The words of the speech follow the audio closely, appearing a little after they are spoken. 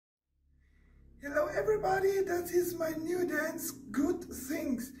everybody, that is my new dance, Good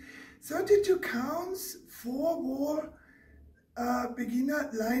Things. 32 counts, 4-wall beginner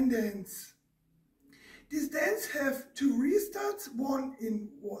line dance. This dance have 2 restarts, one in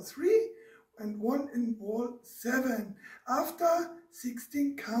wall 3 and one in wall 7, after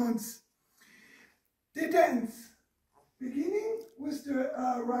 16 counts. The dance, beginning with the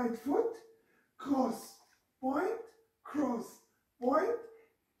right foot, cross, point,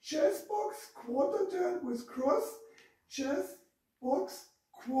 chest box, quarter turn with cross, chest box,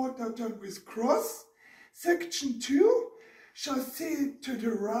 quarter turn with cross. Section 2, chassé to the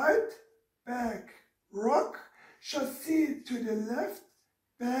right, back, rock, chassé to the left,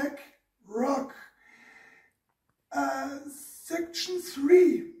 back, rock. Section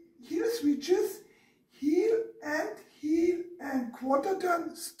 3, heel switches, heel and quarter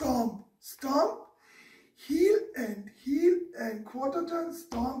turn, stomp, stomp, heel and quarter turn,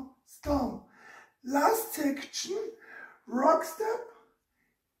 stomp, stomp. Last section, rock step,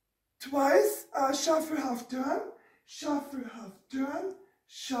 twice shuffle half turn, shuffle half turn,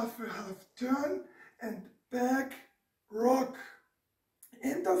 shuffle half turn, and back rock.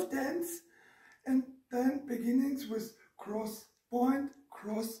 End of dance, and then beginnings with cross point,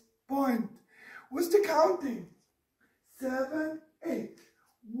 with the counting 7, 8,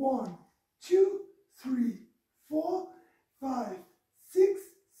 1, 2, 3, 4, 5, 6,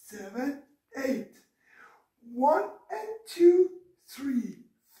 7, 8. 1 and 2, 3,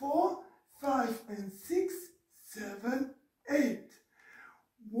 4, 5 and 6, 7, 8.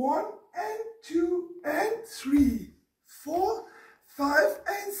 1 and 2 and 3, 4, 5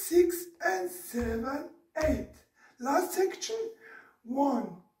 and 6 and 7, 8. Last section,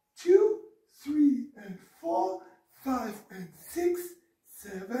 1, 2, 3 and 4, 5 and 6,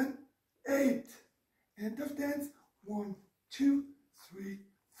 7, 8. End of dance, 1, 2, 3,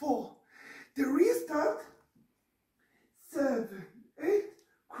 4. The restart, 7, 8,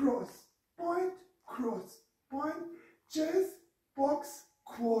 cross, point, chest, box,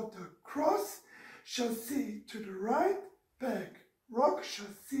 quarter, cross, chassé to the right, back, rock,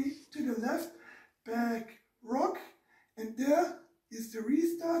 chassé to the left, back, rock, and there is the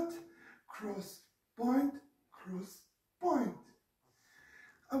restart, cross, point.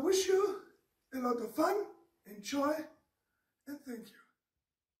 I wish you a lot of fun, enjoy, and thank you.